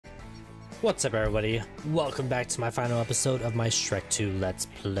What's up, everybody? Welcome back to my final episode of my Shrek 2 Let's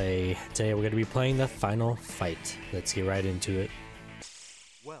Play. Today we're going to be playing the final fight. Let's get right into it.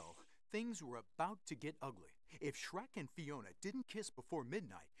 Well, things were about to get ugly. If Shrek and Fiona didn't kiss before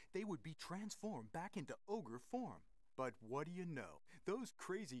midnight, they would be transformed back into ogre form. But what do you know? Those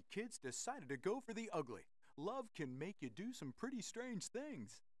crazy kids decided to go for the ugly. Love can make you do some pretty strange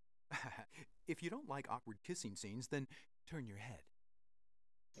things. If you don't like awkward kissing scenes, then turn your head.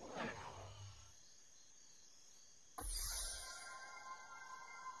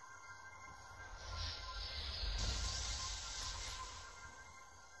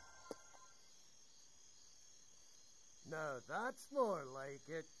 No, that's more like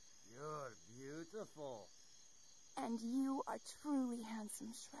it. You're beautiful. And you are truly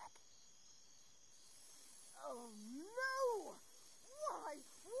handsome, Shrek. Oh, no! Why?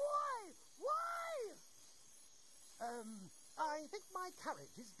 I think my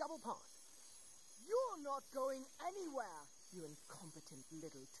carriage is double parked. You're not going anywhere, you incompetent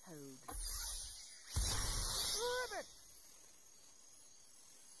little toad. Ribbit!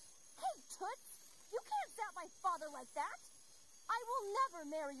 Hey, Toots! You can't zap my father like that! I will never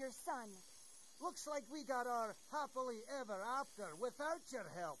marry your son! Looks like we got our happily ever after without your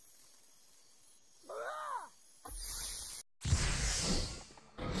help.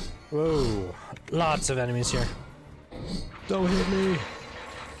 Whoa, lots of enemies here. Don't hit me.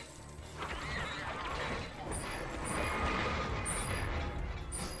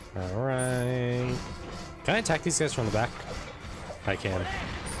 Alright. Can I attack these guys from the back? I can.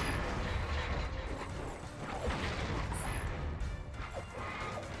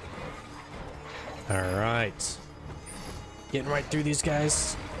 Alright. Getting right through these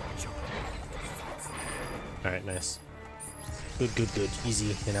guys. Alright, nice. Good.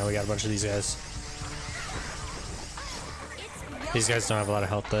 Easy. And now we got a bunch of these guys. These guys don't have a lot of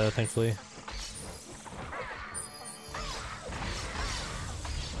health though, thankfully.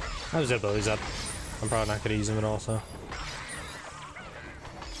 I have his abilities up. I'm probably not going to use him at all, so.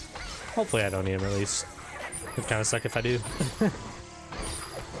 Hopefully I don't need him at least. It'd kind of suck if I do.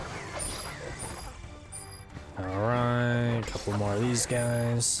 Alright, a couple more of these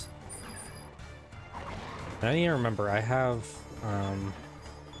guys. I need to remember, I have,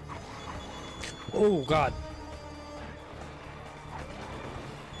 oh god!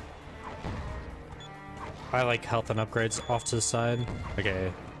 I like health and upgrades off to the side.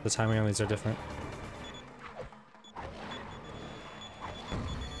 Okay, the timing on these are different.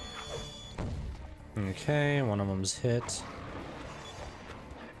 Okay, one of them's hit.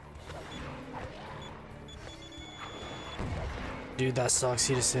 Dude, that sucks.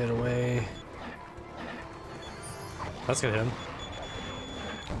 He just hit away. That's gonna hit him.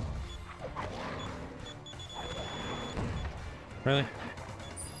 Really?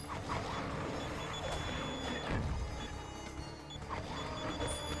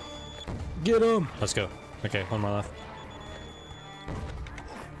 Get him! Let's go. Okay, one more left.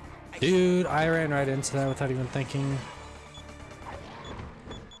 Dude, I ran right into that without even thinking.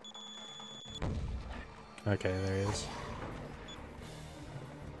 Okay, there he is.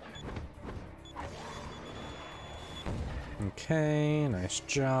 Okay, nice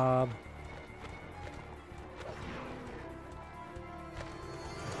job.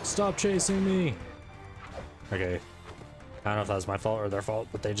 Stop chasing me! Okay. I don't know if that was my fault or their fault,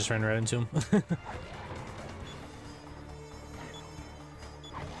 but they just ran right into him.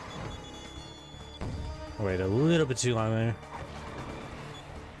 Wait a little bit too long there.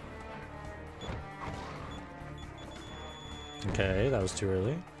 Okay, that was too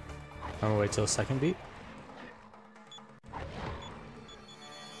early. I'm gonna wait till the second beat.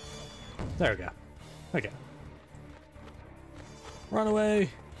 There we go. Okay. Run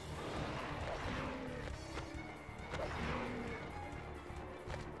away!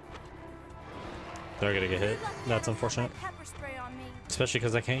 They're gonna get hit. That's unfortunate. Especially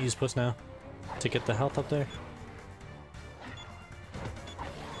because I can't use puss now to get the health up there.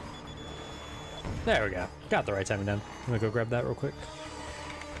 There we go. Got the right timing done. I'm gonna go grab that real quick.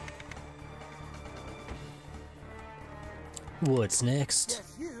 What's next?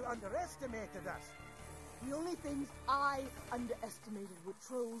 Yes, you underestimated us. The only things I underestimated were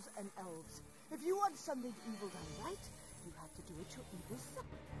trolls and elves. If you want something evil done right, you have to do it your evil self.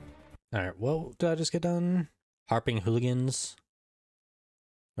 Alright, what did I just get done? Harping hooligans.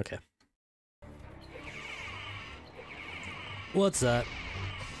 Okay. What's that?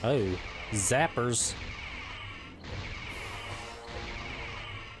 Oh, zappers.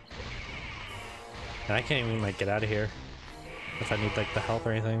 And I can't even like get out of here if I need like the help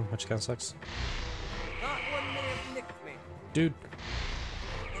or anything, which kind of sucks. That one may have nicked me. Dude.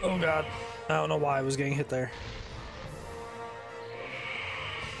 Oh god. I don't know why I was getting hit there.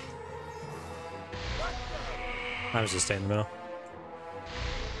 I was just staying in the middle.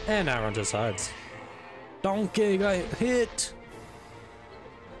 And I run to the sides. Donkey got hit!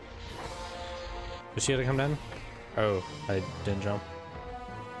 Was she gonna come down? Oh, I didn't jump.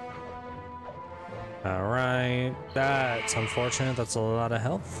 Alright. That's unfortunate. That's a lot of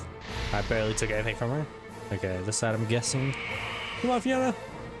health. I barely took anything from her. Okay, this side I'm guessing. Come on, Fiona!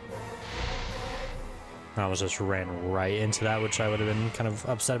 I almost just ran right into that, which I would have been kind of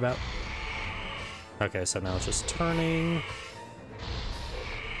upset about. Okay, so now it's just turning.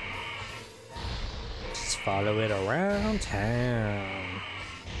 Just follow it around town.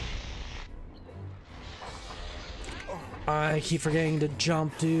 I keep forgetting to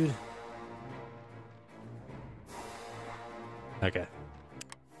jump, dude. Okay.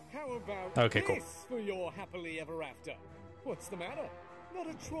 How about Okay, cool. this for your happily ever after? What's the matter? Not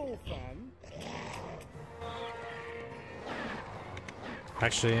a troll fan?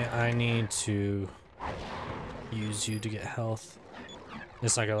 Actually, I need to use you to get health.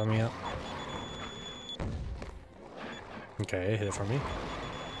 It's not gonna let me up. Okay, hit it for me.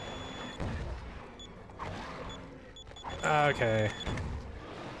 Okay.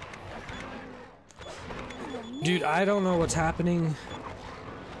 Dude, I don't know what's happening.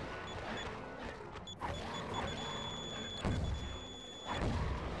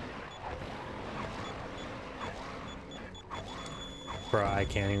 Bro, I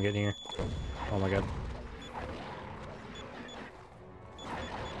can't even get near. Oh my god.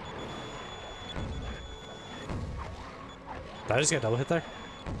 Did I just get a double hit there?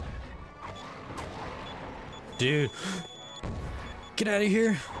 Dude. Get out of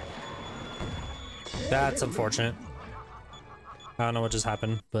here. That's unfortunate. I don't know what just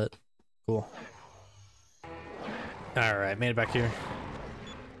happened, but cool. Alright, made it back here.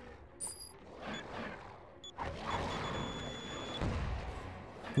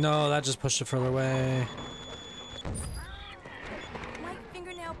 No, that just pushed it further away. My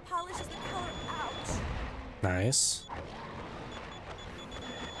fingernail polishes the color out. Nice.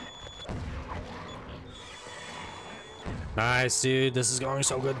 Nice, dude. This is going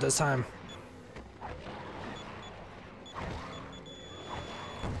so good this time.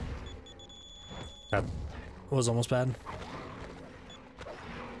 That was almost bad.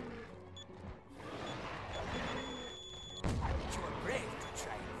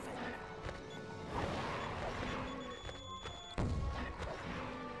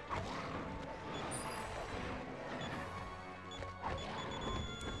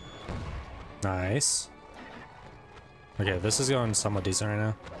 Nice. Okay, this is going somewhat decent right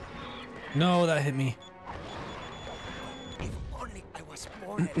now. No, that hit me. If only I was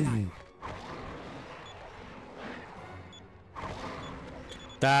born alive.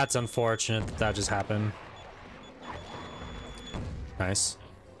 That's unfortunate that that just happened. Nice.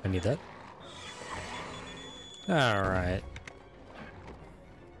 I need that. Alright.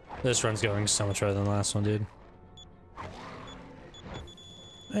 This run's going so much better than the last one, dude.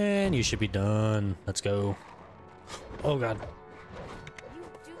 And you should be done. Let's go. Oh god. You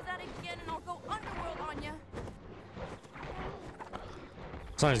do that again and I'll go underworld on ya.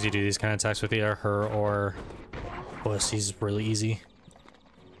 As long as you do these kind of attacks with either her or Puss, he's really easy.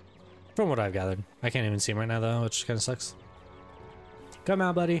 From what I've gathered. I can't even see him right now though, which kind of sucks. Come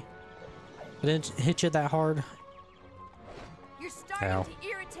out, buddy. I didn't hit you that hard. You're starting Ow. to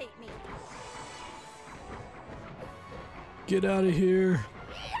irritate me. Get out of here.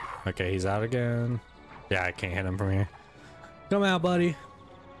 Okay, he's out again. Yeah, I can't hit him from here. Come out, buddy.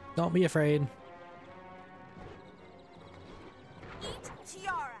 Don't be afraid. Eat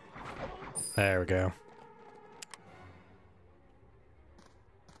tiara. There we go.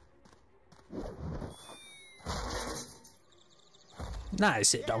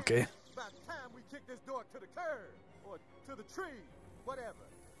 Nice hit, donkey. About time we kick this door to the curb or to the tree, whatever.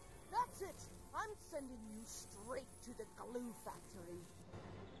 That's it. I'm sending you straight to the glue factory.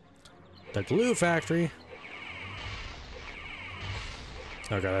 The glue factory.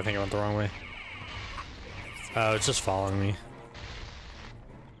 Oh god, I think I went the wrong way. Oh, it's just following me.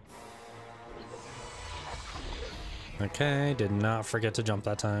 Okay, did not forget to jump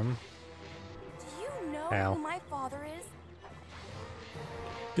that time. Do you know Ow. who my father is?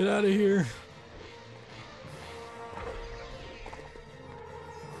 Get out of here.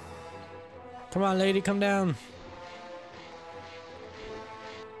 Come on, lady, come down.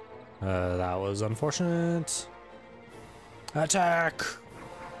 That was unfortunate. Attack!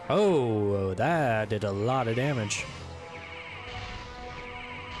 Oh, that did a lot of damage.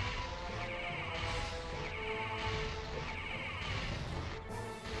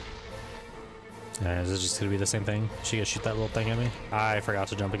 Is it just gonna be the same thing? She gonna shoot that little thing at me? I forgot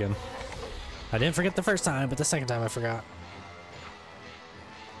to jump again. I didn't forget the first time, but the second time I forgot.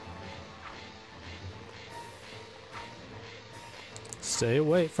 Stay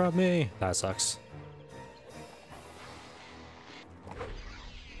away from me. That sucks.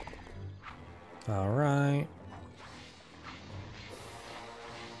 All right.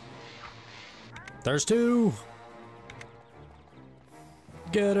 There's two.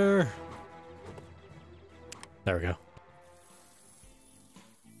 Get her. There we go.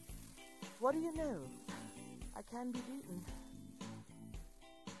 What do you know? I can be beaten.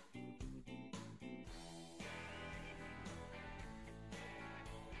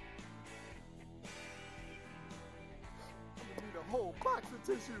 I need a whole box of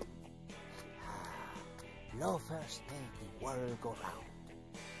tissue. Loafers make the world go round.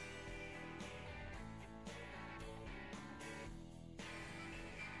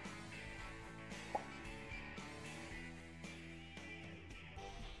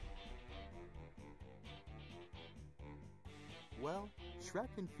 Well, Shrek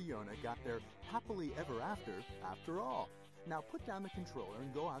and Fiona got their happily ever after all. Now put down the controller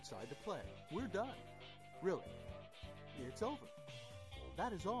and go outside to play. We're done. Really. It's over.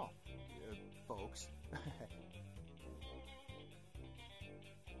 That is all, folks.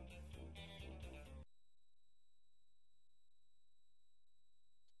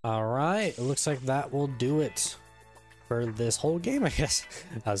 All right, it looks like that will do it for this whole game, I guess.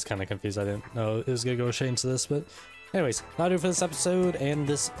 I was kind of confused. I didn't know it was gonna go straight into this, but anyways, that'll do it for this episode and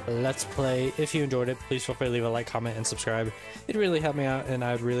this Let's Play. If you enjoyed it, please feel free to leave a like, comment, and subscribe. It really helped me out, and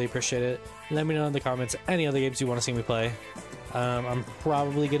I'd really appreciate it. Let me know in the comments any other games you want to see me play. I'm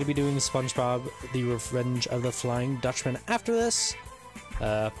probably going to be doing SpongeBob: The Revenge of the Flying Dutchman after this.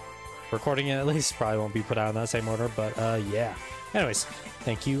 Recording it at least. Probably won't be put out in that same order, but yeah. Anyways,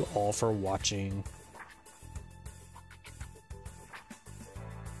 thank you all for watching.